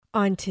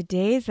On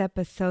today's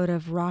episode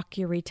of Rock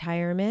Your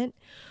Retirement,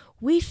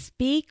 we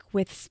speak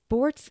with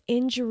sports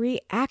injury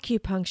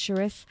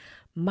acupuncturist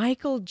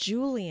Michael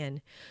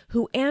Julian,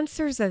 who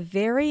answers a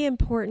very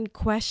important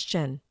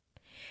question.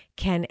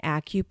 Can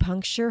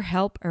acupuncture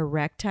help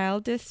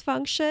erectile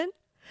dysfunction?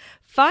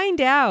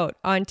 Find out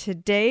on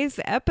today's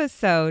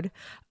episode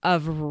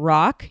of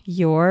Rock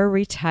Your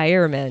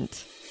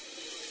Retirement.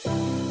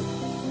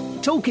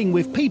 Talking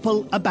with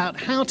people about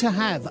how to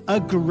have a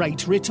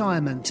great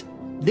retirement.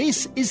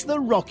 This is the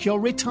Rock Your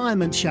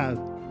Retirement Show.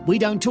 We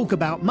don't talk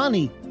about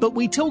money, but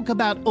we talk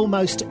about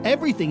almost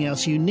everything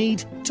else you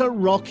need to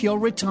rock your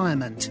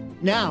retirement.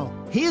 Now,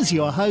 here's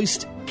your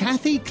host,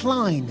 Kathy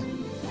Klein.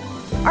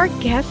 Our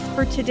guest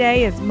for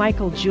today is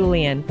Michael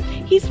Julian.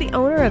 He's the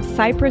owner of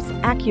Cypress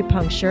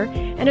Acupuncture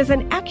and is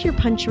an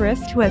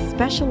acupuncturist who has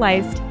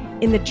specialized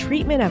in the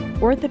treatment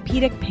of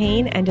orthopedic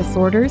pain and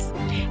disorders,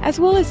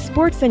 as well as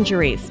sports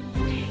injuries.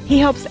 He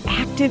helps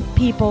active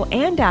people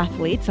and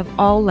athletes of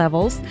all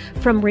levels,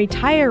 from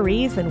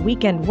retirees and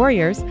weekend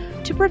warriors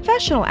to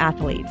professional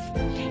athletes.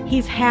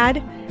 He's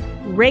had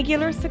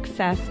regular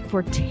success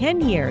for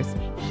 10 years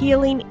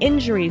healing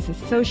injuries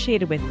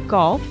associated with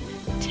golf,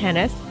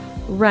 tennis,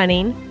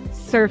 running,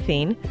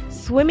 surfing,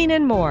 swimming,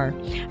 and more.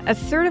 A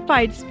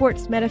certified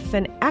sports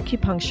medicine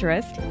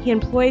acupuncturist, he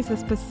employs a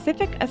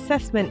specific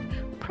assessment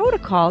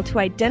protocol to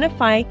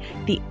identify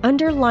the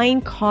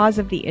underlying cause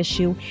of the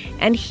issue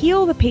and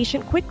heal the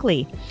patient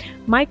quickly.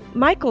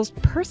 Michael's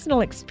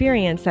personal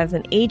experience as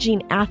an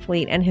aging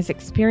athlete and his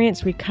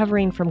experience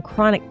recovering from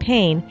chronic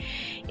pain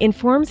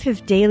informs his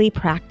daily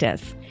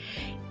practice.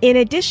 In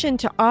addition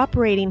to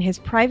operating his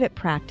private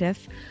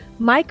practice,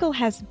 Michael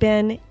has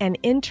been an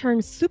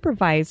intern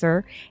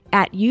supervisor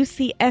at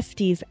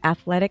UCSD's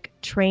athletic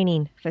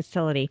training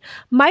facility.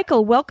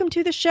 Michael, welcome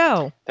to the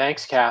show.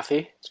 Thanks,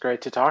 Kathy. It's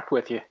great to talk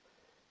with you.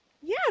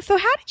 Yeah, so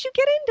how did you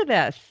get into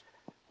this?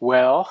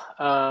 Well,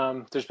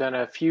 there's been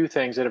a few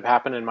things that have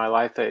happened in my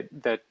life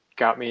that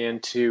got me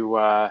into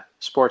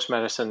sports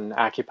medicine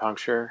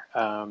acupuncture.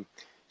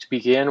 To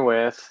begin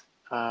with,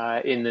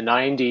 in the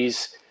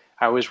 90s,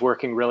 I was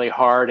working really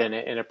hard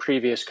in a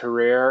previous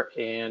career,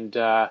 and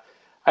I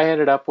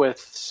ended up with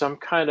some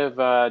kind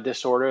of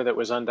disorder that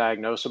was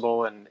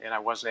undiagnosable, and I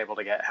wasn't able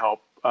to get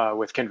help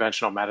with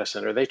conventional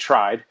medicine, or they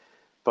tried,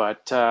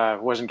 but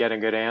wasn't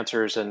getting good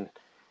answers. And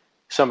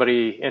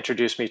somebody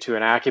introduced me to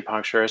an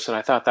acupuncturist, and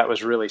I thought that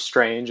was really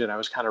strange, and I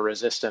was kind of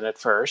resistant at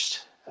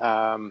first.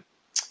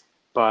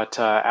 But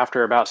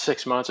after about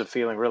 6 months of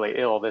feeling really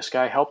ill, this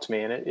guy helped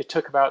me, and it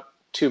took about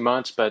 2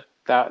 months, but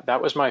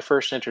that was my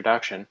first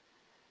introduction.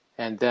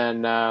 And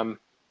then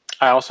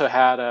I also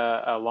had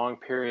a long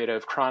period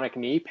of chronic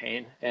knee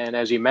pain, and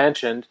as you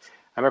mentioned,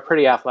 I'm a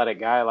pretty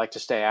athletic guy. I like to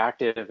stay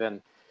active,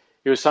 and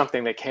it was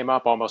something that came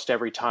up almost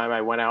every time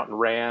I went out and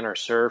ran or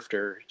surfed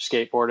or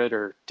skateboarded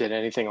or did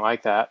anything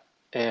like that.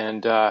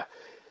 And I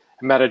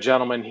met a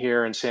gentleman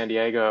here in San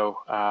Diego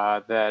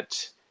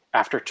that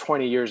after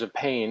 20 years of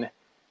pain,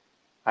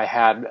 I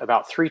had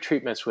about 3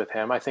 treatments with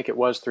him. I think it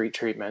was 3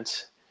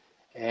 treatments.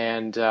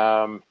 And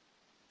the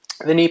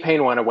knee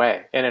pain went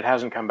away, and it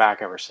hasn't come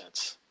back ever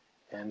since.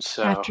 And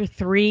so after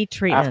 3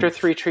 treatments. After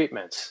 3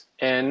 treatments.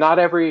 And not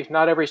every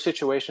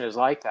situation is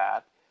like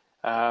that,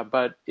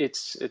 but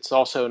it's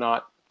also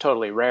not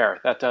totally rare.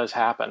 That does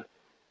happen.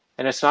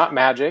 And it's not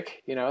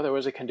magic. You know, there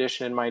was a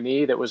condition in my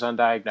knee that was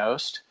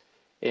undiagnosed,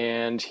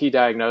 and he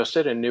diagnosed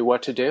it and knew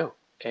what to do.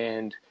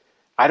 And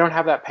I don't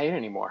have that pain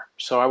anymore.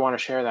 So I want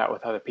to share that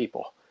with other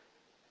people.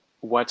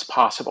 What's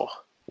possible.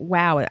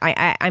 Wow.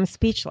 I'm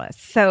speechless.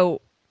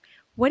 So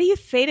what do you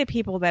say to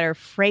people that are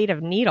afraid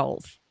of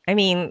needles? I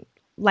mean,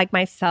 like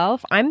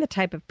myself, I'm the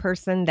type of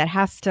person that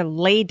has to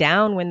lay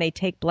down when they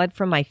take blood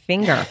from my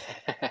finger.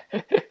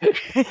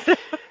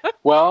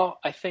 Well,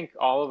 I think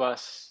all of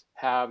us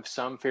have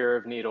some fear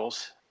of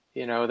needles.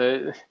 You know,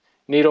 the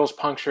needles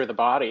puncture the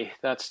body.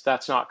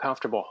 That's not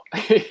comfortable,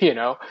 you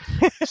know?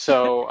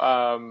 So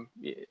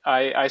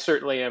I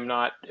certainly am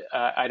not,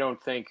 I don't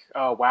think,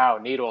 oh, wow,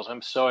 needles.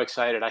 I'm so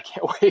excited. I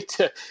can't wait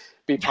to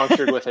be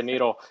punctured with a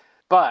needle.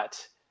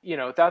 But, you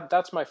know,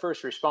 that's my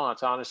first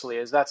response, honestly,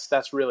 is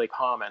that's really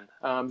common.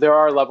 There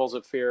are levels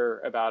of fear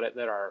about it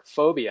that are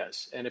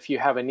phobias. And if you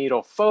have a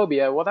needle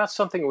phobia, well, that's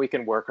something we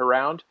can work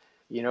around.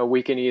 You know,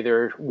 we can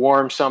either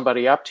warm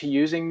somebody up to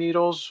using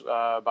needles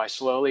by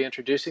slowly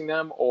introducing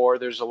them, or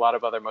there's a lot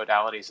of other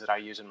modalities that I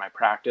use in my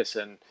practice,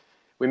 and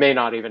we may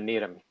not even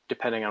need them,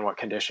 depending on what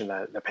condition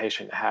the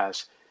patient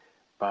has.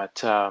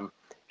 But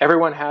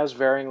everyone has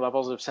varying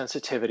levels of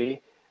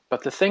sensitivity.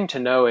 But the thing to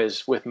know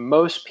is, with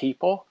most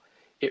people,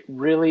 it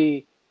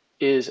really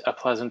is a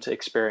pleasant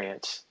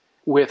experience.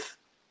 With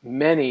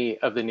many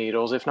of the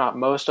needles, if not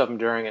most of them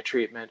during a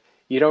treatment,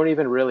 you don't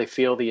even really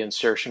feel the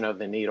insertion of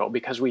the needle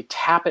because we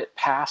tap it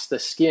past the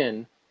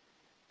skin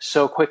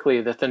so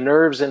quickly that the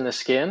nerves in the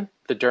skin,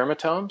 the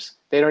dermatomes,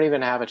 they don't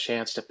even have a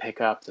chance to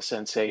pick up the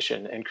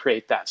sensation and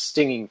create that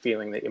stinging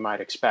feeling that you might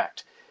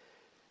expect.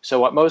 So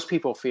what most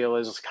people feel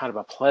is kind of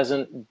a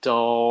pleasant,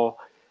 dull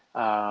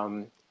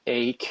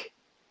ache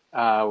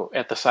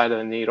at the side of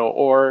the needle,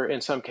 or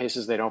in some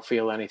cases they don't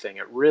feel anything.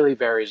 It really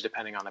varies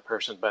depending on the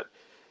person, but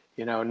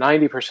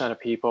 90% of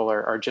people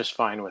are just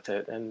fine with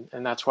it,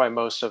 and that's why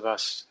most of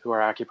us who are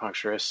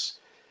acupuncturists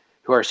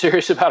who are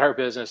serious about our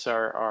business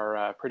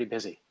are pretty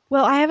busy.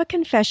 Well, I have a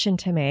confession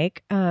to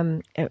make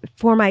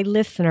for my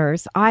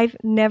listeners. I've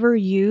never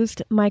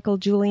used Michael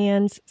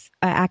Julian's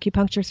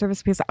acupuncture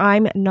service because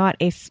I'm not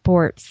a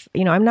sports,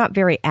 I'm not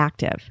very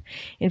active.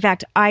 In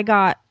fact, I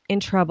got in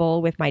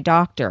trouble with my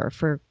doctor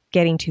for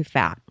getting too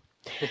fat.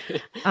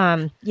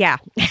 Yeah.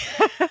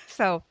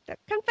 So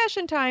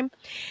confession time.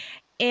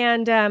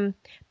 And,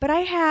 but I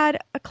had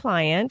a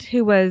client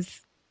who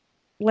was,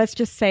 let's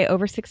just say,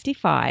 over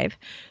 65,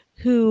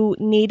 who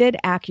needed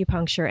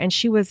acupuncture, and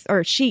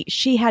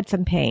she had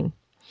some pain,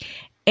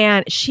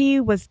 and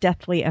she was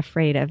deathly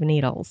afraid of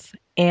needles.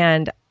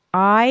 And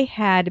I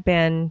had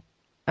been,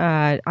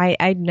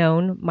 I'd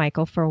known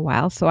Michael for a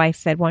while, so I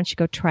said, why don't you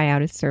go try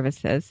out his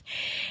services?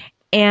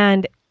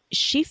 And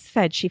she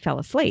said she fell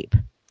asleep.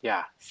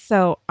 Yeah.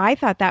 So I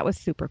thought that was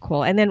super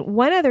cool. And then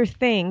one other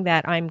thing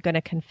that I'm going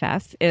to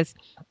confess is,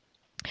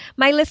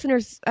 my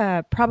listeners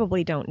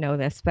probably don't know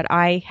this, but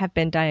I have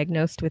been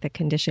diagnosed with a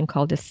condition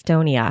called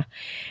dystonia.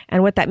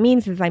 And what that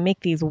means is I make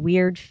these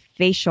weird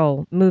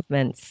facial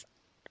movements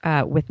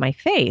with my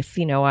face.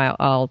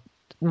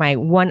 My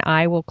one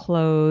eye will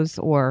close,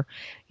 or,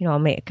 I'll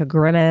make a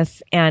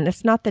grimace. And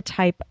it's not the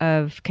type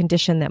of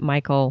condition that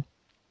Michael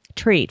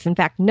treats. In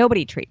fact,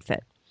 nobody treats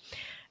it.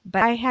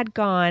 But I had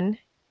gone,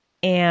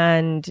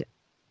 and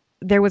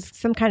there was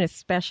some kind of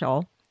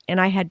special, and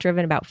I had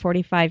driven about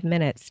 45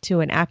 minutes to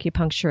an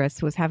acupuncturist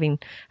who was having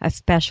a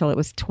special. It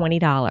was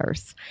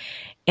 $20.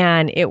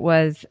 And it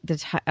was,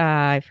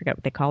 I forget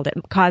what they called it,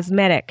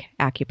 cosmetic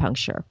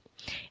acupuncture.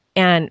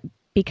 And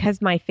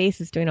because my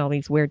face is doing all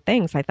these weird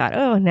things, I thought,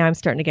 oh, now I'm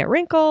starting to get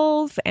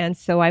wrinkles. And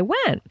so I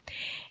went.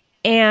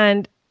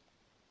 And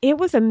it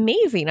was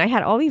amazing. I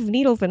had all these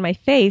needles in my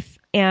face.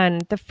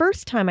 And the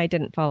first time I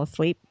didn't fall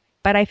asleep,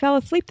 but I fell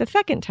asleep the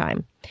second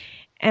time.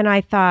 And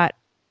I thought,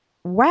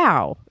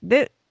 wow,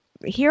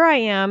 here I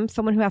am,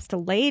 someone who has to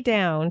lay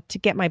down to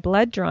get my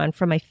blood drawn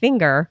from my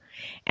finger,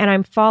 and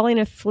I'm falling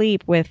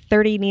asleep with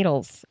 30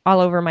 needles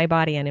all over my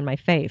body and in my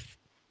face.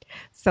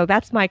 So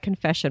that's my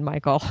confession,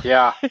 Michael.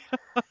 Yeah,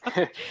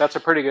 that's a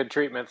pretty good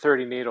treatment,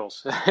 30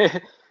 needles.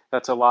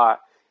 That's a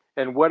lot.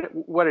 And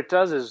what it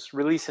does is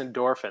release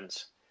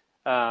endorphins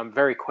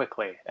very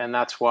quickly, and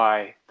that's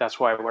why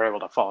we're able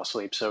to fall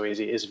asleep so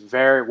easy.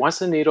 Once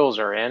the needles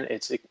are in,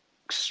 it's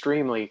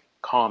extremely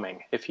calming,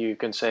 if you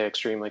can say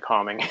extremely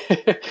calming.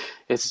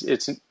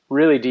 It's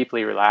really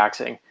deeply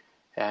relaxing.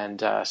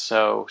 And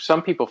so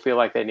some people feel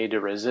like they need to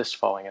resist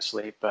falling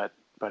asleep, but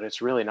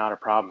it's really not a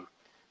problem.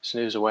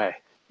 Snooze away.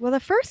 Well, the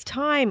first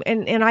time,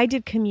 and I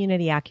did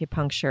community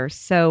acupuncture,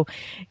 so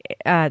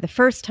the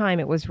first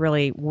time it was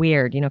really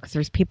weird, because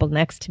there's people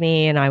next to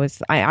me, and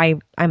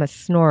I'm a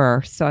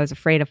snorer, so I was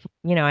afraid of,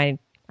 I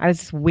was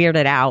just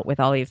weirded out with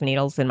all these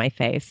needles in my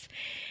face.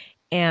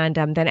 And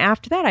then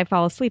after that, I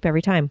fall asleep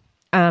every time.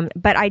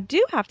 But I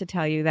do have to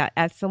tell you that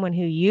as someone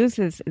who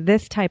uses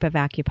this type of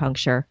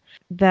acupuncture,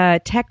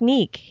 the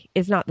technique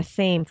is not the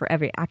same for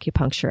every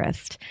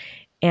acupuncturist.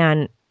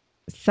 And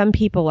some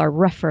people are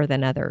rougher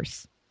than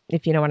others,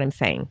 if you know what I'm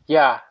saying.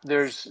 Yeah,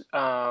 there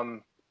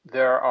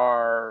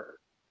are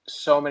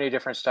so many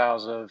different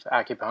styles of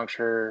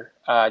acupuncture,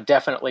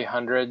 definitely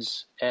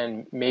hundreds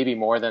and maybe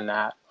more than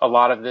that. A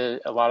lot of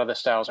the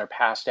styles are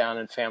passed down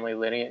in family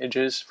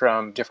lineages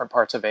from different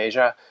parts of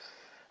Asia,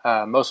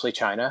 mostly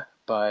China,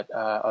 but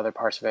other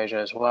parts of Asia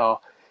as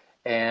well.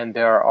 And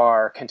there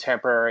are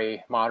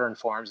contemporary modern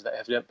forms that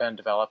have been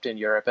developed in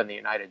Europe and the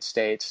United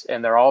States,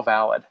 and they're all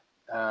valid.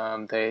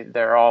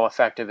 They're all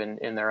effective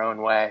in their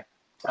own way.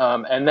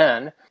 And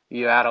then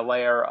you add a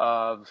layer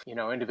of,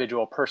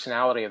 individual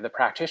personality of the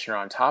practitioner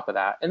on top of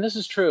that. And this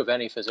is true of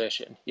any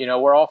physician.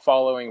 We're all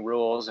following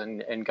rules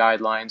and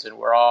guidelines, and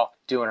we're all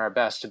doing our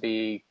best to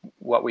be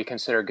what we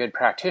consider good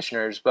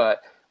practitioners,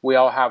 but we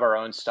all have our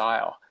own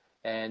style.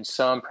 And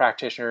some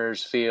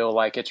practitioners feel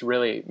like it's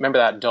really, remember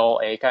that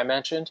dull ache I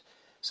mentioned?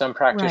 Some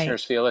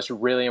practitioners feel it's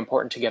really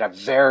important to get a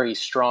very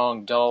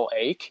strong dull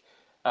ache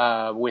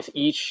with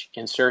each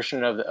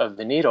insertion of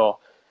the needle,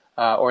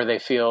 or they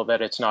feel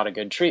that it's not a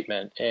good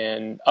treatment.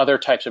 And other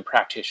types of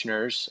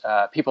practitioners,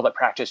 people that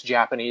practice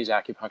Japanese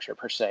acupuncture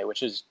per se,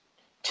 which is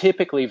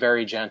typically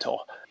very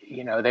gentle,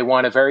 they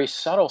want a very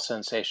subtle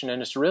sensation,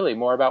 and it's really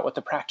more about what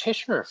the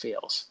practitioner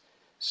feels.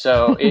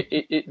 So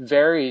it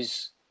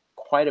varies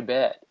quite a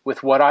bit.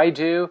 With what I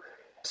do,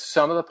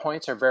 some of the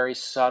points are very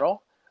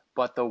subtle,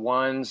 but the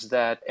ones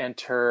that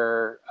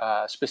enter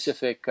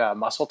specific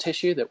muscle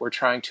tissue that we're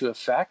trying to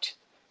affect,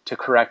 to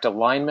correct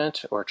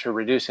alignment or to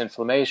reduce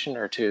inflammation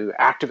or to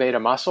activate a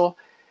muscle,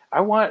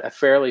 I want a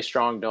fairly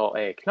strong dull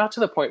ache. Not to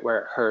the point where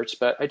it hurts,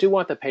 but I do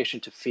want the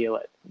patient to feel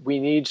it. We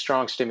need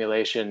strong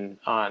stimulation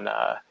on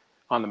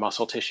on the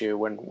muscle tissue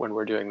when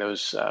we're doing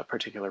those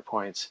particular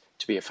points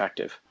to be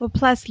effective. Well,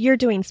 plus you're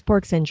doing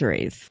sports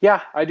injuries.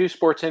 Yeah, I do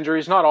sports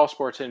injuries, not all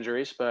sports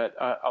injuries, but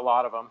a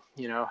lot of them.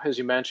 As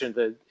you mentioned,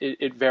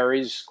 it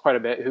varies quite a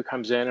bit who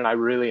comes in, and I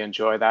really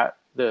enjoy that.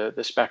 The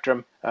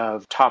spectrum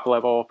of top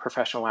level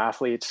professional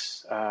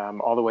athletes,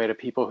 all the way to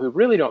people who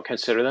really don't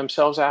consider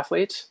themselves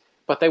athletes,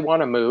 but they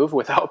want to move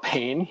without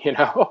pain.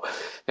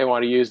 They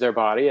want to use their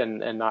body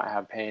and not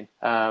have pain.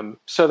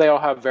 So they all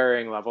have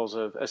varying levels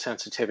of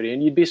sensitivity,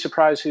 and you'd be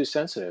surprised who's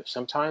sensitive.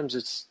 Sometimes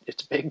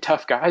it's big,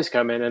 tough guys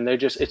come in and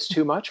it's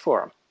too much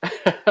for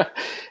them.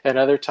 And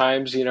other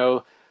times,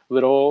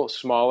 little,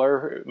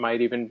 smaller,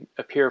 might even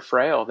appear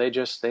frail. They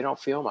don't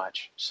feel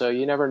much. So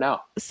you never know.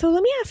 So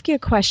let me ask you a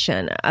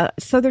question.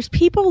 So there's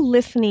people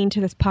listening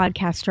to this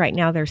podcast right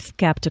now. They're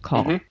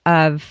skeptical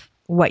of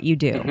what you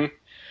do. Mm-hmm.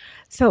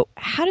 So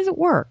how does it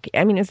work?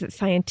 I mean, is it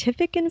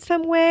scientific in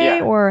some way,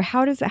 or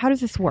how does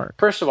this work?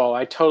 First of all,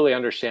 I totally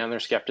understand their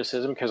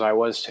skepticism, because I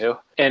was too.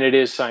 And it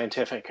is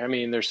scientific. I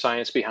mean, there's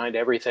science behind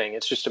everything.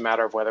 It's just a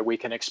matter of whether we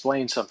can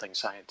explain something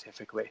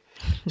scientifically.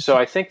 So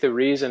I think the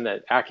reason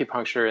that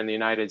acupuncture in the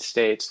United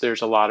States,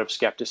 there's a lot of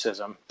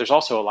skepticism. There's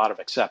also a lot of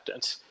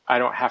acceptance. I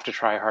don't have to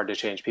try hard to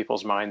change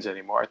people's minds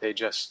anymore.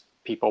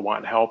 People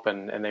want help,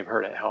 and they've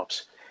heard it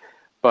helps.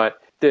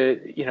 But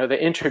the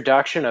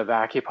introduction of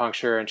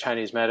acupuncture and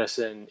Chinese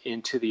medicine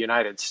into the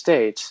United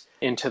States,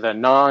 into the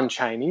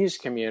non-Chinese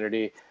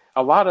community,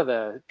 a lot of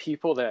the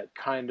people that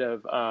kind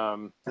of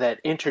that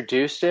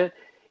introduced it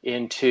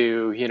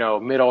into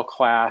middle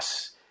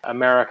class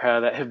America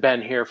that have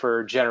been here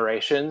for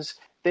generations,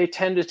 they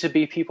tended to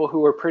be people who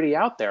were pretty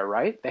out there,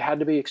 right? They had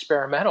to be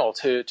experimental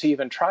to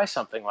even try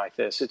something like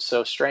this. It's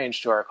so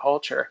strange to our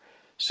culture.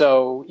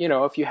 So,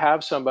 if you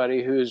have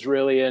somebody who's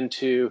really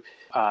into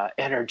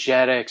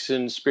energetics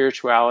and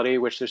spirituality,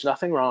 which there's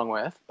nothing wrong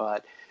with,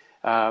 but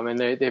and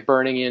they're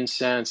burning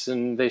incense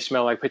and they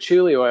smell like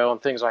patchouli oil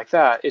and things like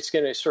that, it's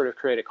going to sort of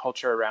create a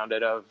culture around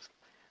it of,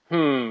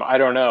 I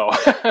don't know,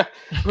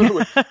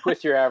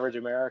 with your average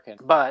American.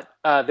 But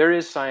there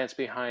is science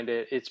behind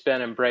it. It's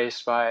been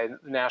embraced by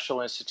the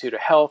National Institute of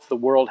Health. The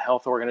World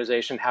Health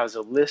Organization has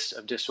a list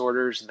of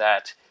disorders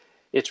that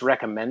it's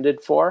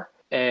recommended for.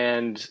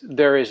 And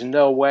there is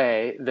no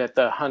way that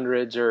the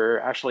hundreds or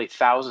actually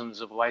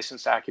thousands of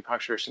licensed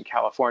acupuncturists in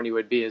California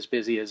would be as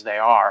busy as they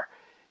are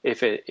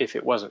if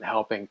it wasn't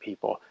helping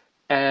people.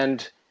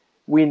 And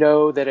we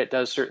know that it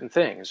does certain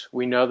things.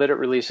 We know that it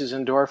releases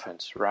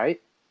endorphins, right?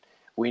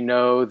 We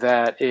know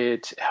that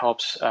it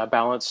helps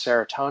balance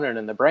serotonin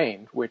in the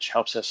brain, which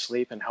helps us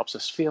sleep and helps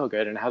us feel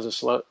good, and has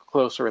a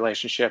close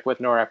relationship with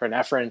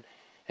norepinephrine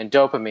and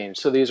dopamine.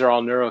 So these are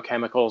all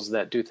neurochemicals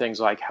that do things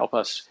like help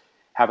us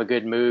have a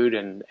good mood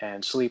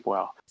and sleep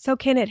well. So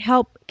can it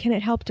help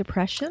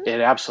depression?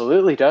 It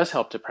absolutely does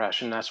help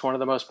depression. That's one of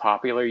the most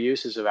popular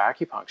uses of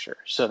acupuncture.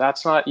 So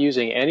that's not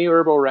using any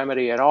herbal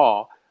remedy at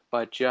all,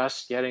 but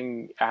just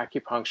getting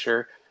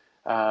acupuncture.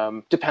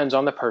 Depends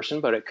on the person,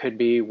 but it could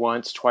be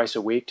once, twice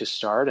a week to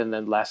start, and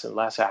then less and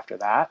less after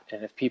that.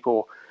 And if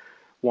people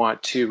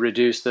want to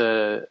reduce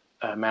the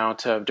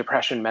amount of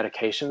depression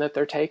medication that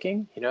they're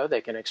taking,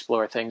 they can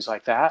explore things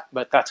like that.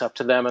 But that's up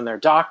to them and their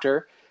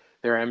doctor,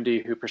 their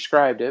MD who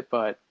prescribed it,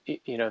 but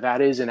that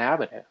is an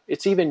avenue.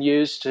 It's even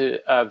used to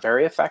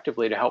very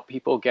effectively to help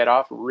people get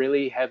off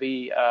really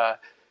heavy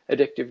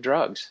addictive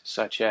drugs,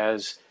 such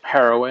as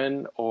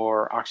heroin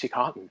or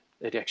OxyContin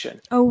addiction.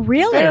 Oh,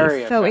 really?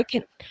 Very so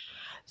effective.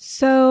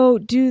 So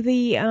do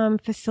the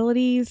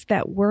facilities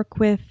that work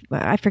with,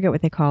 I forget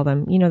what they call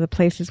them, the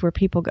places where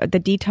people go, the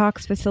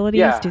detox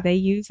facilities, do they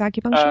use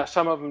acupuncture?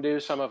 Some of them do,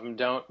 some of them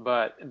don't.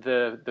 But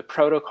the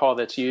protocol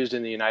that's used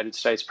in the United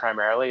States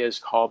primarily is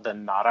called the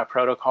NADA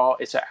protocol.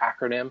 It's an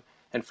acronym.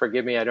 And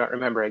forgive me, I don't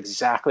remember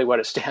exactly what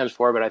it stands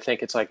for, but I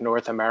think it's like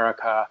North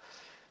America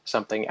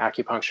something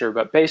acupuncture.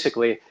 But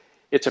basically,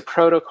 it's a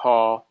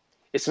protocol.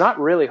 It's not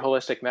really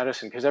holistic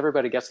medicine because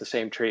everybody gets the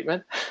same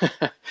treatment.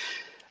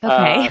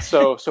 Okay.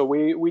 So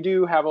we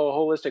do have a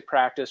holistic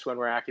practice when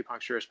we're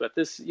acupuncturists, but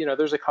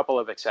there's a couple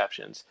of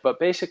exceptions. But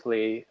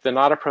basically, the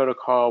NADA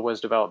protocol was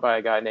developed by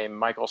a guy named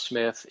Michael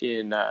Smith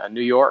in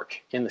New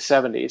York in the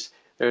 70s.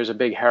 There was a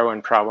big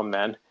heroin problem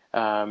then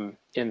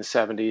in the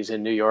 70s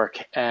in New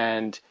York,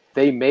 and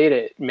they made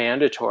it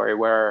mandatory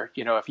where,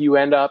 if you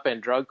end up in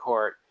drug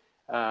court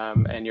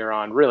and you're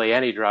on really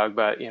any drug,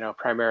 but,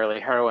 primarily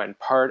heroin,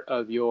 part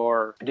of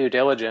your due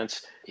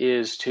diligence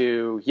is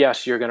to,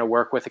 yes, you're going to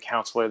work with a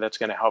counselor that's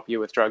going to help you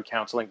with drug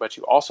counseling, but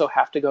you also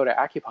have to go to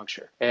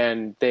acupuncture.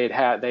 And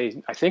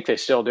I think they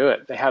still do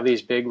it. They have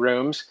these big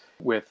rooms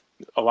with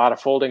a lot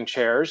of folding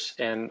chairs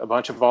and a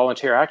bunch of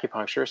volunteer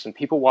acupuncturists, and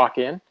people walk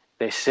in,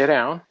 they sit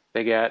down,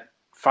 they get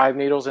 5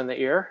 needles in the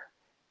ear,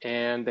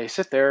 and they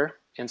sit there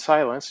in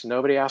silence.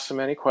 Nobody asks them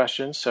any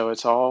questions, so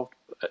it's all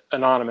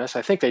anonymous.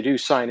 I think they do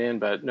sign in,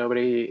 but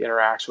nobody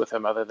interacts with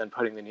them other than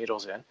putting the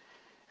needles in.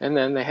 And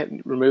then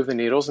they remove the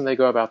needles and they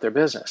go about their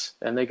business.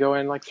 And they go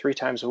in like 3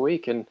 times a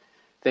week. And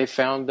they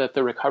found that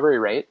the recovery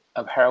rate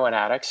of heroin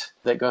addicts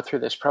that go through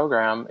this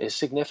program is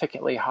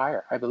significantly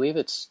higher. I believe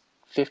it's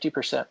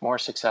 50% more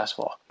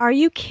successful. Are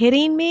you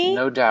kidding me?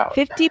 No doubt.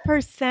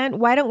 50%?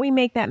 Why don't we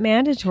make that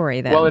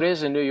mandatory then? Well, it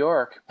is in New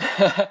York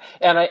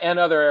and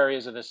other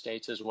areas of the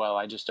States as well.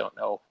 I just don't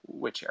know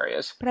which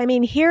areas. But I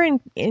mean, here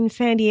in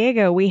San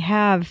Diego, we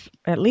have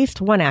at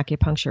least one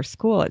acupuncture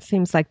school. It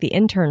seems like the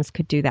interns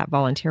could do that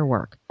volunteer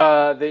work.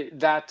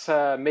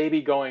 That may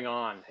be going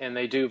on, and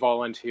they do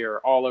volunteer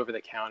all over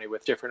the county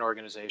with different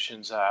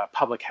organizations,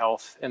 public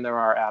health, and there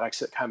are addicts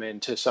that come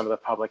into some of the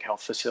public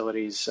health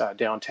facilities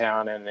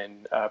downtown and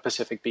in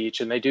Pacific Beach,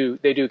 and they do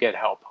get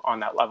help on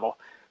that level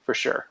for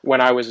sure.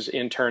 When I was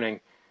interning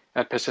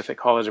at Pacific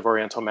College of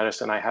Oriental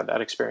Medicine, I had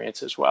that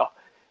experience as well.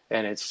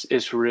 And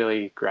it's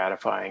really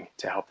gratifying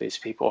to help these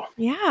people.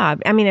 Yeah.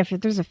 I mean, if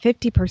there's a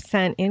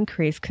 50%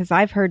 increase, because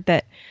I've heard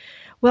that,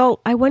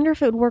 well, I wonder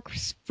if it would work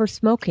for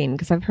smoking,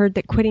 because I've heard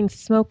that quitting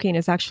smoking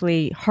is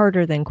actually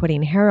harder than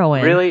quitting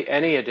heroin. Really,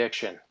 any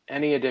addiction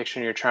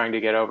you're trying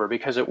to get over,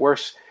 because it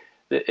works.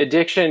 The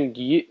addiction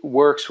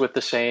works with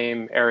the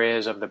same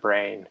areas of the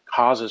brain,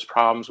 causes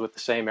problems with the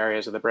same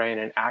areas of the brain,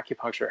 and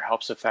acupuncture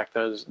helps affect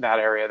that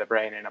area of the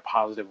brain in a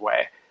positive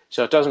way.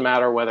 So it doesn't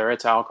matter whether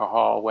it's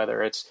alcohol,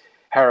 whether it's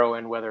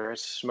heroin, whether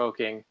it's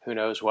smoking, who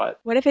knows what.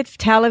 What if it's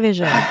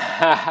television?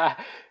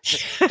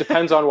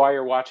 Depends on why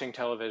you're watching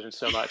television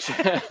so much.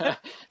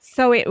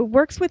 So it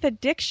works with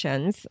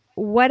addictions.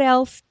 What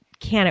else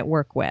can it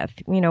work with?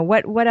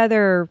 What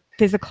other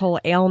physical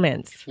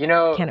ailments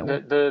can it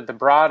work? The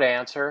broad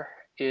answer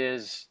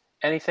is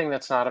anything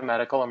that's not a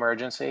medical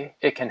emergency,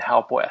 it can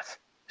help with.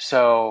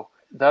 So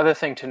the other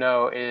thing to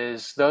know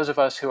is those of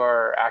us who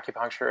are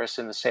acupuncturists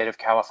in the state of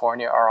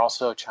California are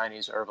also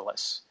Chinese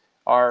herbalists.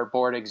 Our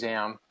board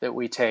exam that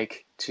we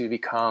take to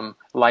become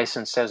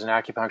licensed as an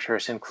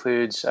acupuncturist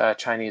includes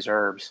Chinese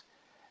herbs.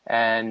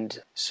 And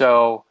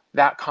so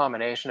that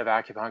combination of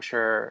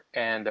acupuncture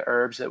and the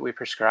herbs that we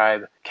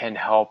prescribe can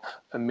help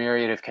a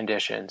myriad of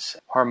conditions.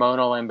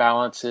 Hormonal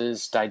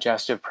imbalances,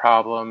 digestive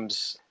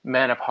problems,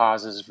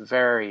 menopause is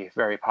very,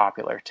 very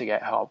popular to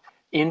get help.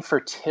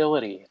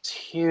 Infertility, it's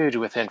huge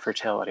with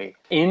infertility,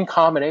 in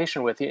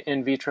combination with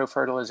in vitro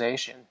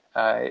fertilization.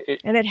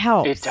 And it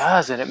helps. It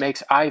does, and it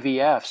makes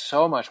IVF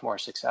so much more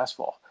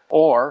successful.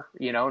 Or,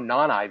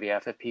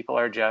 non-IVF, if people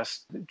are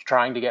just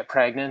trying to get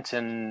pregnant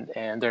and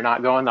they're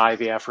not going the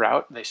IVF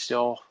route, they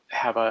still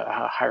have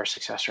a higher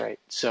success rate.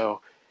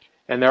 So,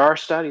 and there are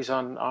studies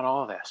on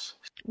all of this.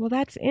 Well,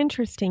 that's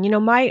interesting.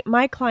 My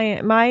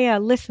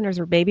listeners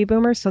are baby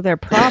boomers, so they're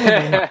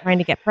probably not trying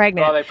to get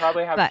pregnant. Well, they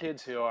probably have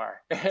kids who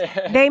are.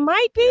 They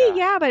might be,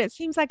 yeah, but it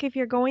seems like if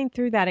you're going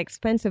through that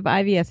expensive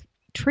IVF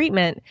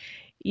treatment,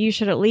 you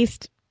should at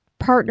least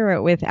partner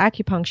it with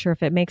acupuncture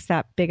if it makes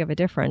that big of a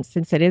difference,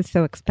 since it is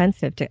so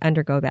expensive to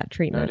undergo that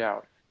treatment. No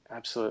doubt.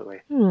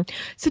 Absolutely.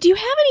 So do you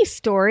have any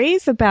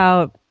stories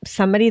about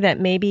somebody that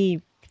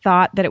maybe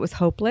thought that it was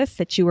hopeless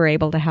that you were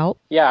able to help?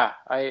 Yeah,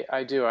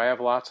 I do. I have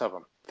lots of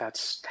them.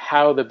 That's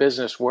how the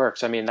business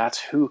works. I mean, that's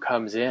who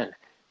comes in,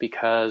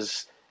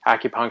 because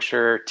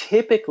acupuncture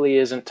typically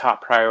isn't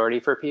top priority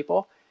for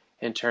people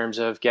in terms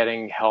of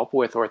getting help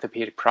with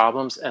orthopedic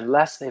problems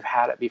unless they've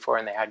had it before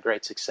and they had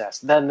great success.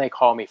 Then they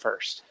call me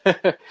first.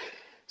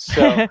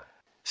 So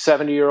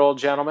 70-year-old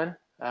gentleman,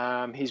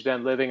 he's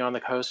been living on the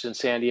coast in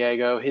San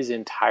Diego his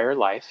entire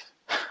life,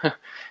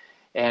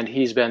 and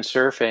he's been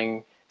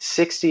surfing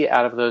 60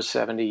 out of those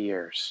 70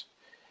 years.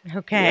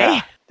 Okay.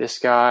 Yeah, this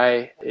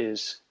guy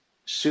is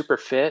super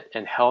fit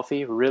and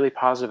healthy, really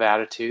positive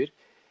attitude.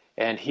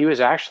 And he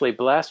was actually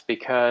blessed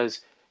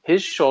because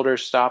his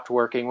shoulders stopped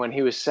working when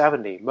he was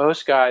 70.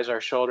 Most guys, our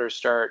shoulders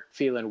start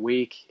feeling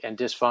weak and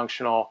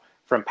dysfunctional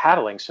from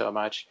paddling so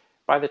much.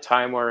 By the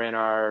time we're in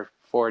our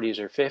 40s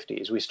or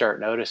 50s, we start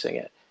noticing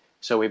it.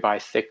 So we buy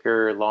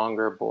thicker,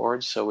 longer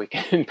boards so we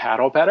can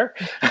paddle better.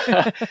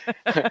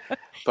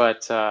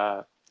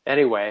 But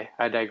anyway,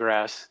 I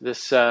digress.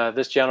 This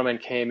gentleman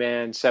came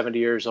in, 70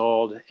 years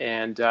old,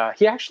 and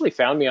he actually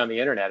found me on the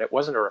internet. It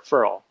wasn't a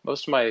referral.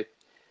 Most of my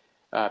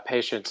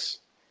patients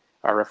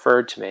are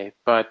referred to me,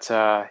 but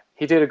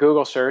he did a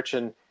Google search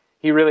and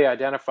he really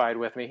identified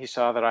with me. He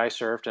saw that I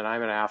surfed and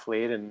I'm an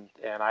athlete and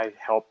I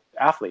help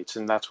athletes,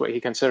 and that's what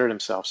he considered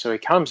himself. So he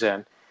comes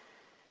in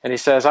and he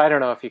says, I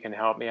don't know if you can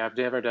help me. I've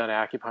never done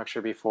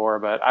acupuncture before,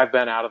 but I've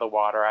been out of the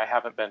water. I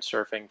haven't been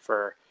surfing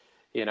for,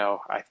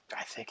 I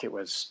think it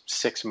was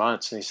 6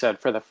 months. And he said,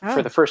 for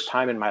the first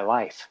time in my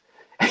life.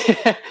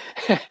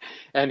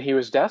 And he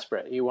was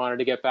desperate. He wanted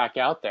to get back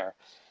out there.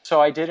 So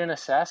I did an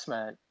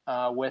assessment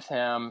with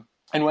him.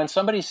 And when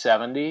somebody's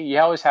 70, you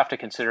always have to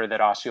consider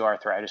that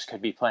osteoarthritis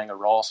could be playing a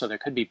role. So there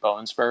could be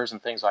bone spurs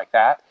and things like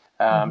that.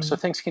 So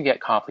things can get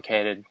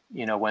complicated,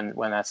 when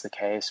that's the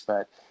case.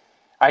 But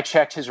I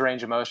checked his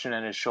range of motion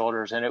and his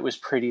shoulders, and it was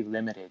pretty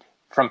limited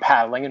from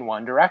paddling in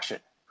one direction,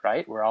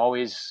 right?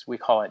 We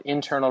call it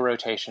internal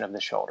rotation of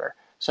the shoulder.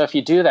 So if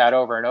you do that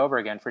over and over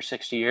again for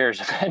 60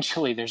 years,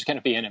 eventually there's going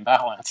to be an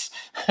imbalance.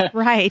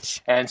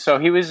 Right. And so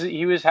he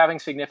was having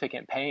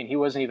significant pain. He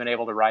wasn't even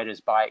able to ride his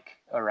bike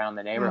around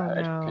the neighborhood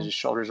because his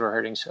shoulders were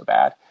hurting so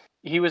bad.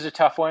 He was a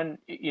tough one.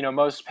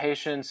 Most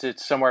patients,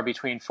 it's somewhere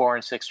between 4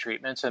 and 6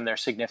 treatments, and they're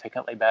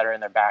significantly better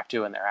and they're back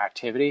doing their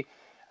activity.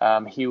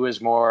 He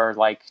was more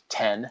like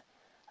 10.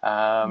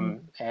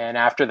 And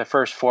after the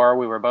first 4,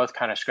 we were both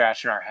kind of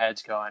scratching our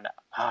heads going,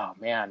 oh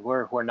man,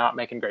 we're not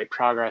making great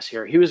progress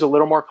here. He was a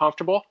little more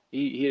comfortable.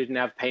 He didn't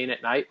have pain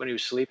at night when he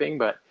was sleeping,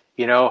 but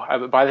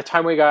by the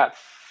time we got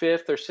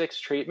 5th or 6th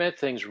treatment,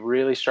 things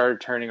really started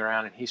turning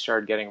around and he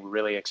started getting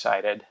really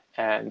excited.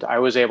 And I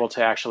was able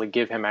to actually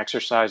give him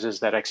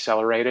exercises that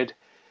accelerated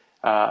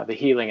the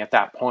healing at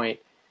that point.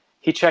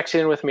 He checks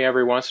in with me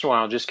every once in a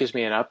while and just gives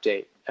me an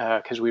update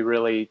because we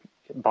really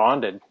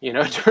bonded,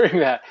 during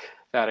that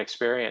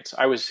experience.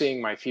 I was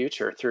seeing my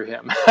future through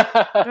him.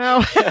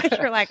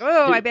 You're like,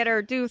 I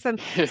better do some.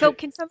 So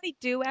can somebody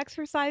do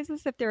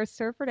exercises if they're a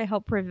surfer to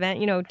help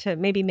prevent, to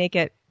maybe make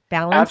it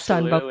balanced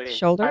Absolutely. on both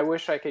shoulders? I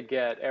wish I could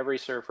get every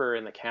surfer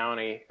in the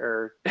county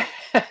or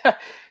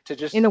to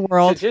just in the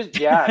world to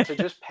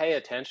just pay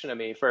attention to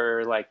me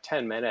for like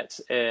 10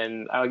 minutes,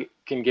 and I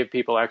can give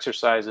people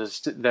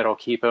exercises that'll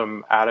keep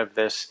them out of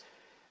this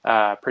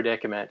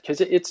predicament,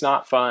 because it's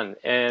not fun.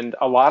 And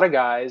a lot of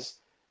guys,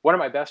 one of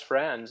my best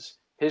friends,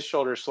 his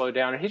shoulders slowed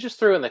down and he just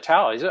threw in the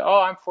towel. He said,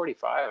 "Oh, I'm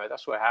 45.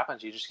 That's what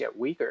happens. You just get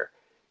weaker."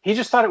 He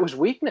just thought it was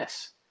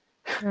weakness.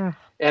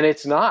 And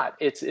it's not.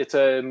 It's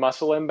a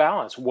muscle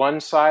imbalance.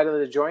 One side of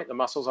the joint, the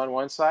muscles on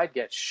one side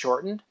gets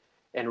shortened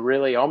and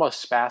really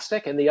almost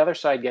spastic, and the other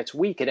side gets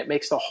weak, and it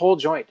makes the whole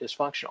joint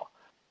dysfunctional.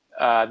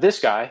 This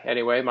guy,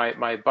 anyway,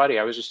 my buddy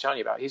I was just telling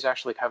you about, he's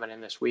actually coming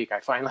in this week.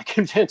 I finally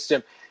convinced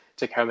him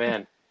to come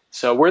in.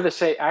 So we're the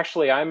same.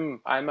 Actually,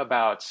 I'm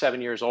about 7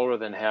 years older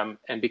than him,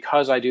 and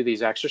because I do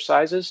these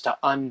exercises to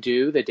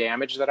undo the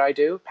damage that I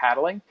do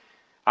paddling,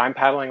 I'm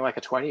paddling like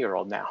a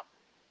 20-year-old now.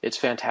 It's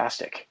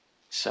fantastic.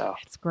 So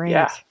that's great.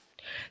 Yeah.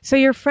 So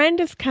your friend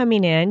is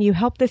coming in, you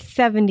help the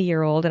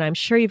 70-year-old, and I'm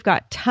sure you've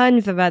got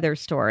tons of other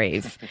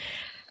stories.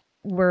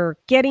 We're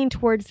getting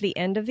towards the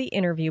end of the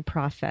interview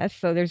process,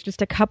 so there's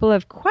just a couple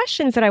of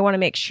questions that I want to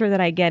make sure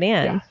that I get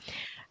in. Yeah.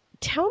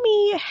 Tell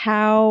me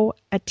tell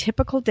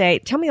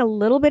me a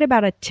little bit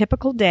about a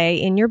typical day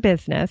in your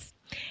business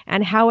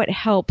and how it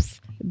helps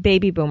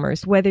baby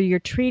boomers, whether you're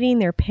treating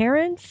their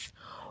parents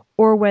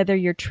or whether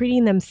you're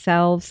treating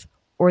themselves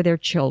or their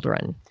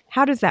children.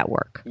 How does that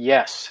work?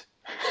 Yes.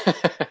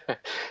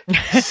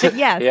 Yes.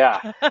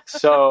 Yeah.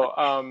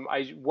 So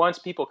once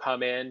people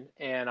come in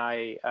and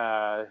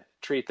I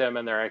treat them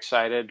and they're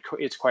excited,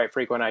 it's quite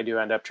frequent I do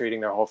end up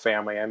treating their whole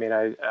family. I mean,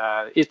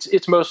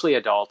 it's mostly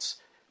adults,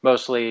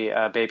 mostly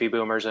baby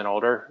boomers and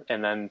older,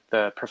 and then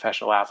the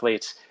professional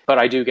athletes. But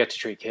I do get to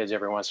treat kids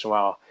every once in a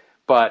while.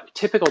 But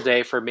typical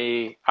day for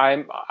me,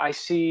 I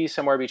see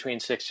somewhere between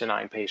 6 to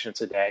 9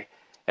 patients a day.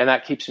 And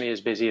that keeps me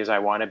as busy as I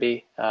want to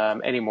be.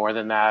 Any more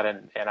than that,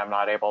 and I'm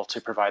not able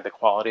to provide the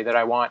quality that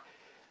I want.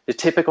 The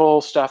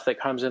typical stuff that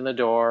comes in the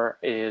door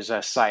is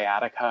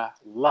sciatica,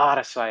 a lot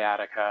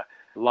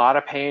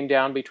of pain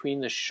down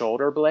between the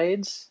shoulder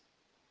blades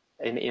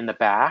in the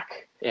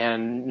back,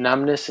 and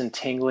numbness and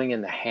tingling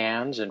in the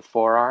hands and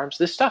forearms.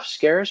 This stuff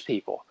scares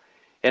people,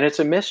 and it's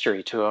a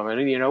mystery to them.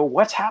 And,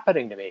 what's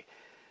happening to me?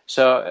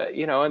 So,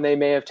 and they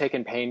may have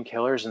taken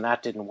painkillers and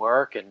that didn't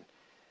work, and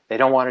they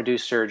don't want to do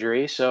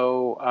surgery,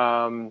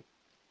 so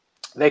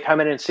they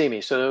come in and see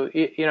me. So,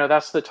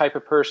 that's the type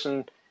of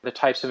person, the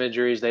types of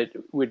injuries that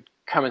would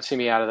come and see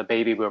me out of the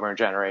baby boomer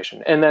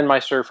generation. And then my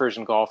surfers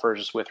and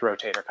golfers with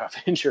rotator cuff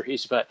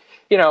injuries. But,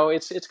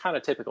 it's kind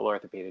of typical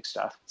orthopedic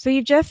stuff. So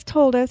you've just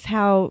told us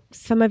how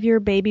some of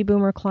your baby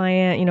boomer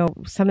client,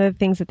 some of the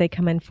things that they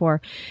come in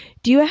for.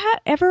 Do you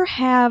ever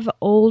have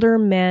older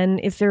men?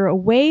 Is there a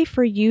way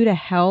for you to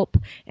help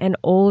an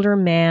older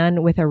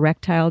man with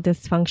erectile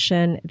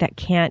dysfunction that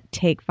can't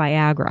take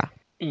Viagra?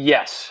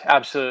 Yes,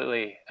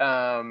 absolutely.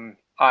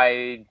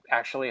 I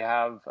actually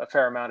have a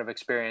fair amount of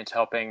experience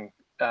helping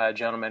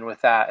gentlemen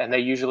with that, and they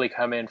usually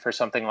come in for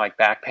something like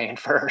back pain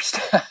first.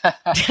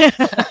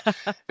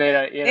 They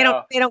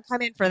don't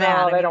come in for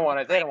that. No, they don't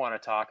want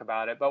to talk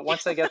about it. But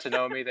once they get to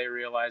know me, they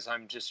realize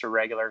I'm just a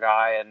regular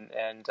guy,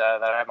 and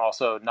that I'm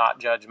also not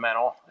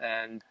judgmental.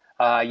 And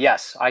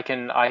yes, I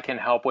can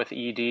help with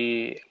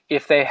ED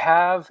if they've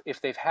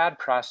had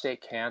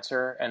prostate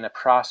cancer and the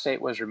prostate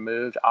was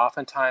removed.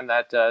 Oftentimes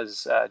that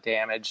does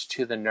damage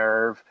to the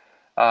nerve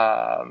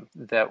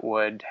that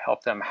would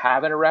help them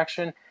have an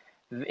erection.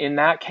 In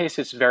that case,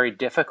 it's very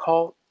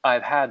difficult.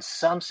 I've had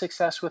some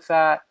success with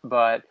that,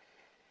 but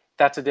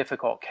that's a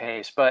difficult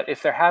case. But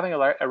if they're having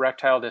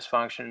erectile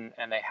dysfunction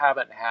and they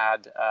haven't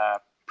had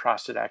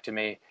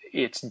prostatectomy,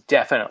 it's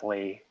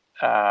definitely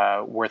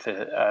worth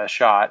a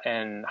shot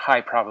and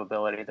high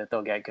probability that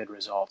they'll get good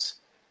results.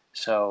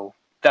 So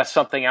that's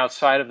something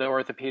outside of the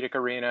orthopedic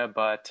arena,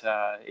 but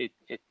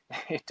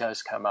it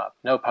does come up.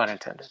 No pun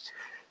intended.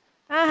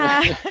 Well,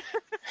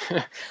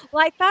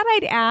 I thought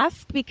I'd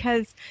ask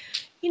because,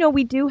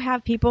 we do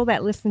have people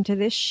that listen to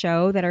this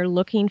show that are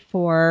looking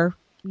for,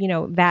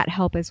 that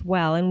help as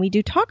well. And we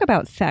do talk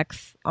about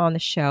sex on the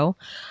show.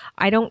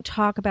 I don't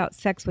talk about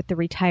sex with the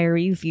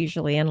retirees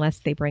usually unless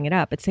they bring it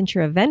up. But since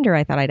you're a vendor,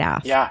 I thought I'd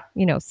ask. Yeah.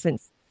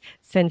 Since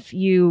since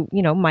you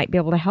might be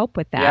able to help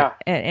with that.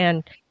 Yeah.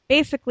 And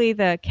basically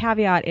the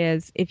caveat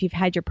is if you've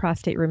had your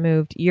prostate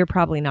removed, you're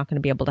probably not going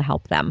to be able to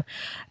help them.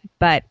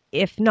 But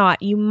if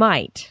not, you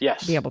might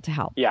be able to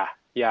help. Yeah.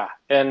 Yeah.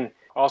 And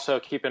also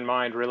keep in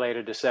mind,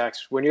 related to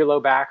sex, when your low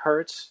back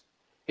hurts,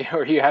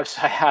 or you have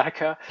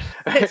sciatica,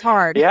 it's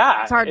hard.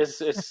 Yeah. It's hard.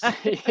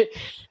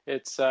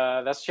 It's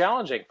that's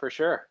challenging for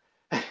sure.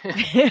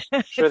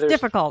 It's there's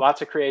difficult.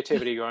 Lots of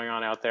creativity going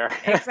on out there.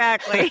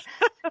 Exactly.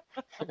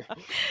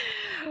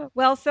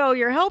 Well, so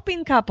you're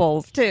helping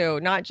couples too,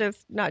 not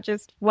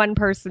just one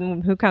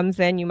person who comes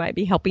in. You might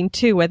be helping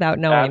two without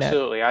knowing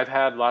Absolutely. I've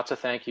had lots of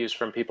thank yous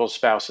from people's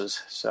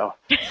spouses. So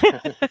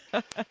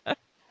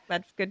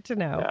that's good to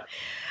know. Yeah.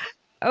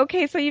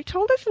 Okay, so you've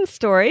told us some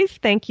stories.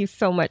 Thank you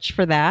so much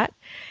for that.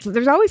 So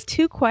there's always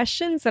two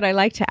questions that I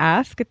like to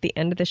ask at the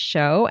end of the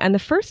show. And the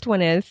first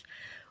one is,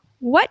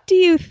 what do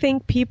you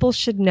think people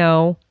should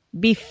know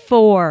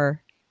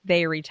before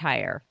they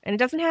retire? And it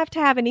doesn't have to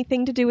have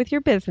anything to do with your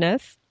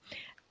business,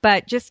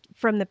 but just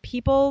from the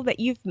people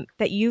that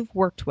you've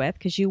worked with,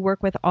 because you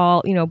work with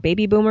all,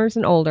 baby boomers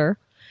and older.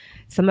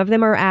 Some of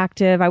them are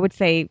active. I would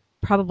say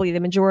probably the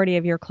majority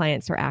of your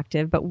clients are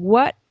active. But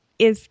what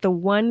is the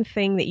one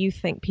thing that you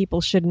think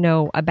people should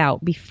know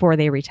about before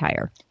they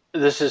retire?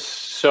 This is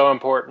so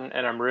important,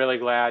 and I'm really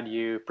glad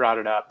you brought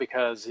it up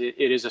because it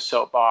is a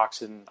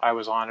soapbox, and I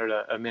was on it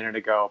a minute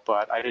ago,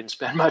 but I didn't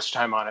spend much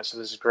time on it, so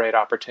this is a great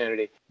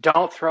opportunity.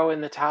 Don't throw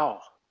in the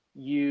towel.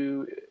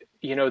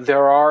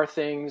 There are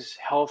things,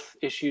 health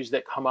issues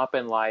that come up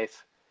in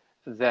life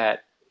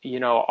that,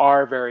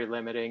 are very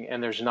limiting,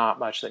 and there's not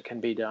much that can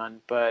be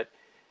done, but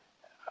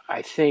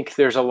I think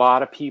there's a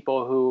lot of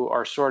people who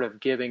are sort of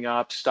giving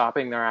up,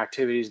 stopping their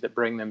activities that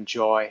bring them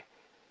joy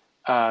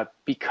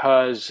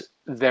because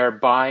they're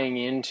buying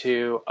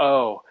into,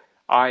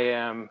 I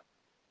am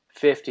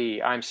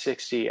 50, I'm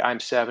 60,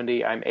 I'm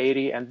 70, I'm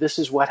 80, and this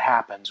is what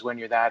happens when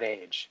you're that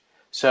age.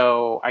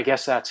 So I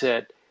guess that's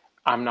it.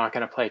 I'm not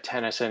going to play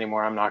tennis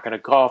anymore. I'm not going to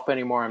golf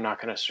anymore. I'm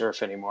not going to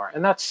surf anymore.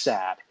 And that's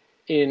sad.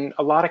 In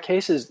a lot of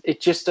cases,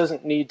 it just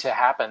doesn't need to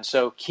happen.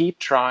 So keep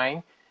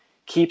trying.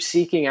 Keep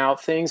seeking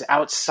out things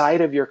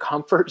outside of your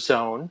comfort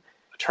zone.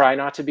 Try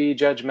not to be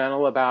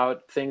judgmental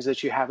about things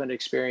that you haven't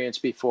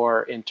experienced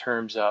before in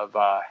terms of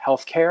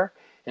healthcare,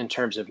 in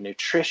terms of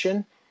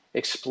nutrition.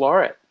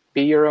 Explore it.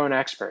 Be your own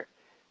expert.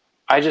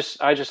 I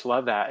just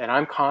love that. And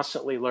I'm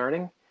constantly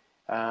learning,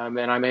 and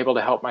I'm able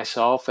to help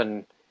myself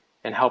and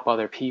help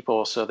other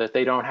people so that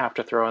they don't have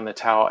to throw in the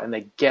towel and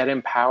they get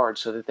empowered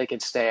so that they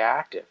can stay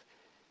active.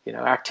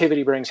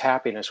 Activity brings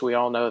happiness. We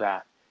all know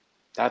that.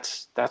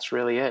 That's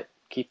really it.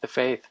 Keep the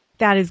faith.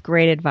 That is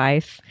great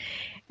advice.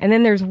 And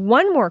then there's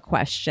one more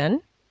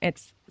question.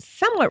 It's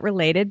somewhat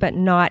related, but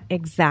not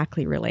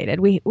exactly related.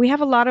 We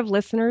have a lot of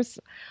listeners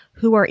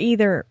who are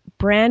either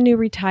brand new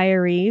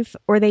retirees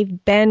or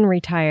they've been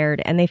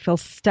retired and they feel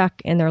stuck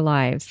in their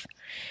lives,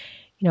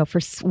 for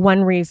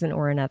one reason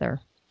or another.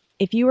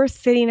 If you are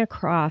sitting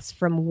across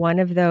from one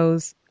of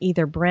those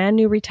either brand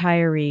new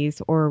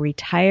retirees or a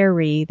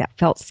retiree that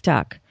felt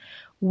stuck,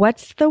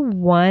 what's the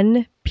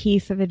one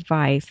piece of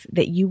advice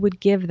that you would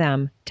give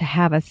them to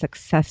have a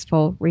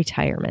successful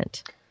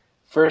retirement?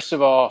 First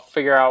of all,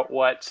 figure out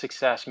what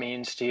success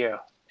means to you.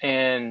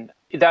 And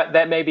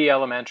that may be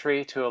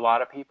elementary to a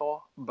lot of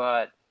people,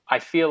 but I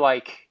feel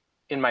like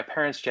in my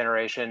parents'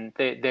 generation,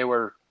 they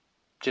were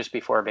just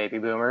before baby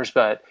boomers,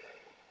 but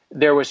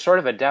there was sort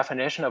of a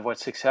definition of what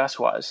success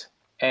was.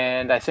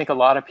 And I think a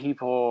lot of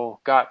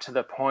people got to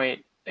the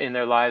point in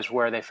their lives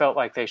where they felt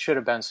like they should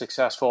have been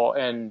successful,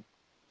 and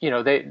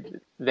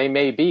they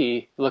may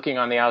be looking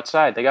on the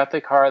outside. They got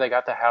the car, they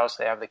got the house,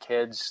 they have the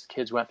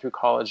kids went through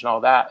college and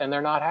all that, and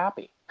they're not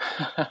happy.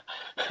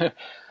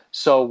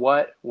 So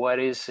what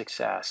is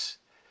success?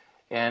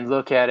 And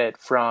look at it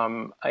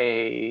from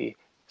a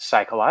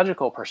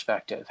psychological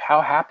perspective.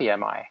 How happy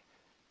am I?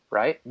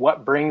 Right?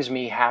 What brings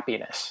me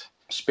happiness?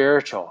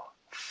 Spiritual,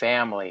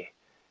 family,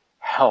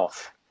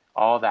 health,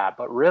 all that.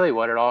 But really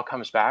what it all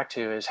comes back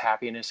to is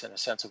happiness and a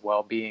sense of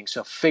well-being.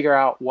 So figure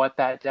out what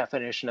that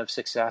definition of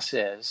success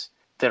is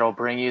that'll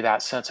bring you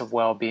that sense of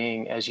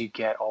well-being as you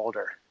get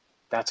older.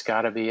 That's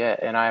got to be it.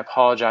 And I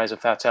apologize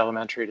if that's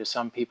elementary to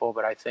some people,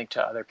 but I think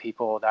to other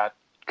people that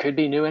could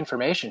be new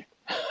information.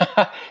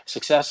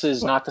 Success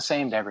is not the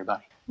same to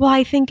everybody. Well,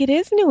 I think it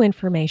is new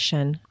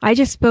information. I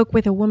just spoke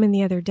with a woman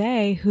the other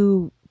day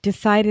who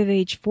decided at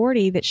age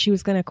 40 that she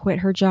was going to quit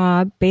her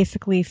job,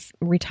 basically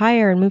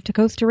retire and move to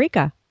Costa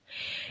Rica.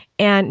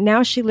 And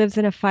now she lives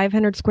in a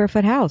 500 square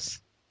foot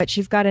house, but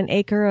she's got an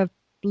acre of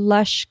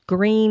lush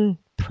green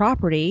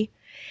property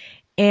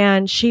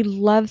and she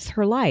loves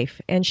her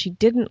life. And she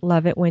didn't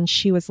love it when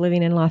she was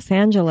living in Los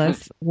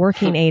Angeles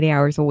working 80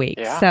 hours a week.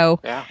 So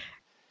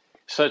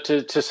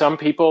to some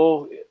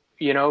people,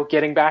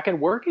 getting back and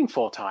working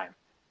full time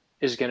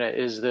is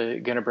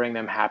gonna bring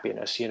them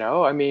happiness.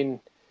 I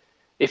mean,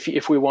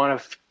 if we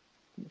want to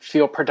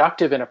feel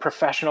productive in a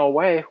professional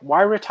way,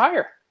 why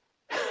retire?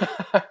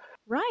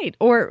 Right.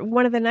 Or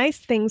one of the nice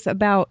things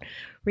about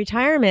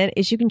retirement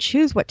is you can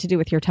choose what to do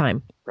with your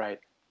time. Right.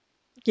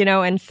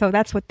 and so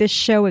that's what this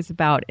show is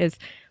about, is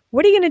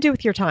what are you going to do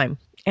with your time?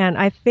 And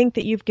I think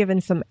that you've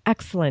given some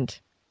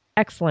excellent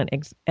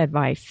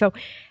advice. So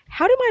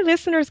how do my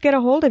listeners get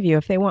a hold of you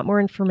if they want more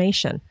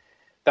information?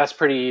 That's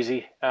pretty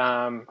easy.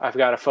 I've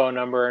got a phone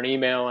number, an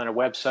email, and a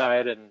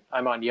website, and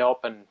I'm on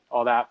Yelp and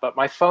all that. But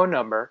my phone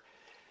number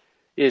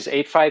is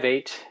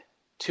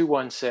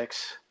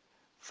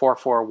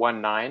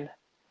 858-216-4419.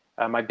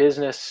 My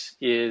business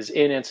is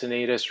in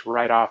Encinitas,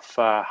 right off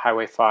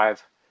Highway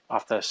 5,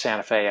 off the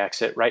Santa Fe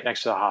exit, right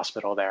next to the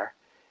hospital there.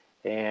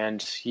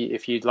 And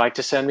if you'd like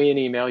to send me an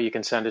email, you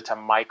can send it to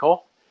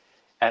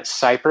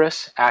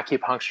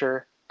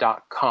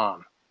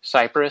michael@cyprusacupuncture.com.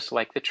 Cypress,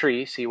 like the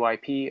tree,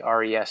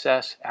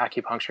 CYPRESS,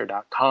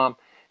 acupuncture.com.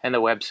 And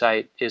the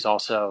website is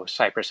also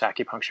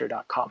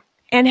cyprusacupuncture.com.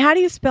 And how do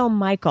you spell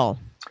Michael?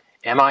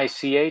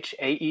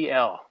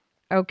 Michael.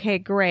 Okay,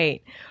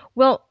 great.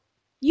 Well,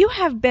 you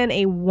have been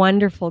a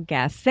wonderful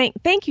guest.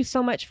 Thank you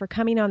so much for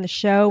coming on the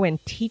show and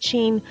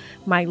teaching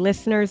my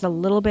listeners a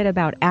little bit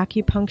about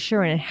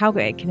acupuncture and how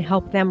it can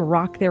help them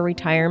rock their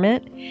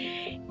retirement.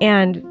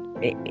 And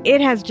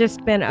it has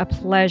just been a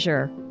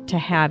pleasure to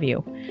have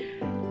you.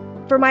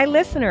 For my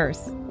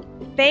listeners,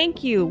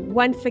 thank you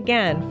once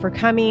again for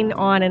coming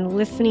on and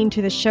listening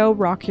to the show,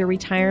 Rock Your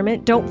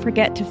Retirement. Don't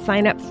forget to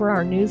sign up for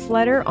our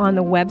newsletter on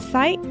the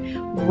website,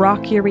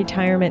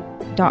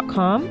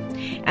 rockyourretirement.com.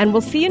 And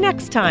we'll see you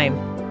next time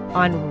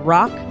on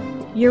Rock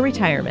Your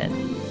Retirement.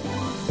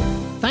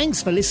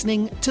 Thanks for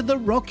listening to the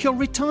Rock Your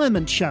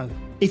Retirement Show.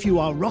 If you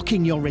are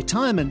rocking your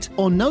retirement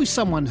or know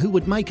someone who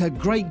would make a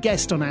great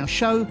guest on our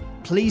show,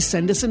 please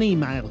send us an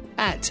email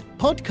at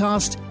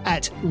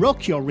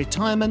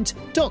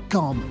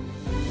podcast@rockyourretirement.com.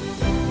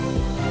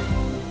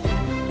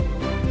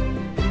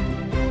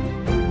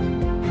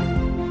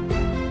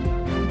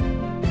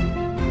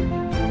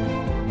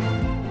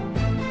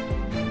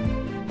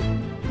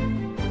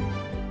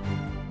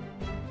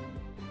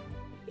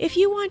 If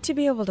you want to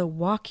be able to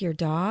walk your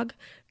dog,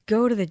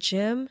 go to the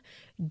gym,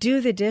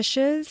 do the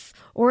dishes,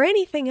 or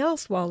anything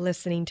else while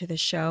listening to the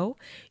show,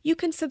 you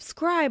can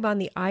subscribe on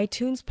the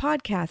iTunes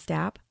podcast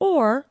app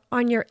or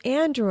on your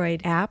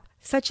Android app,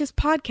 such as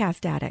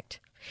Podcast Addict.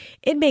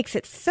 It makes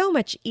it so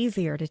much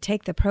easier to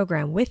take the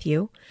program with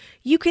you.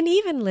 You can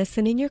even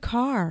listen in your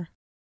car.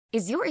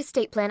 Is your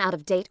estate plan out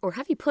of date, or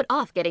have you put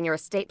off getting your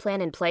estate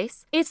plan in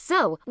place? If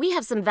so, we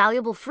have some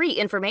valuable free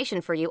information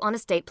for you on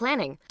estate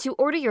planning. To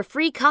order your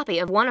free copy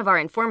of one of our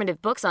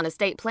informative books on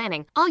estate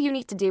planning, all you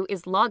need to do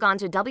is log on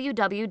to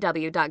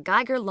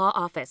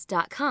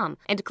www.geigerlawoffice.com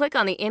and click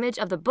on the image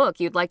of the book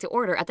you'd like to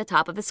order at the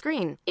top of the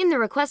screen. In the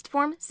request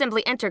form,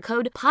 simply enter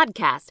code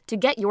PODCAST to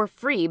get your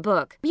free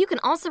book. You can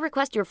also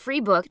request your free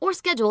book or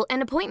schedule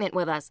an appointment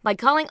with us by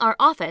calling our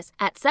office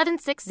at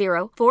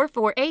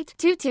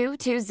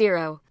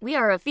 760-448-2220. We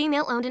are a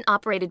female-owned and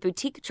operated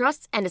boutique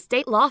trusts and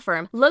estate law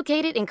firm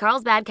located in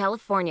Carlsbad,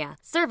 California,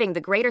 serving the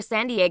greater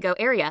San Diego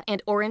area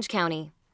and Orange County.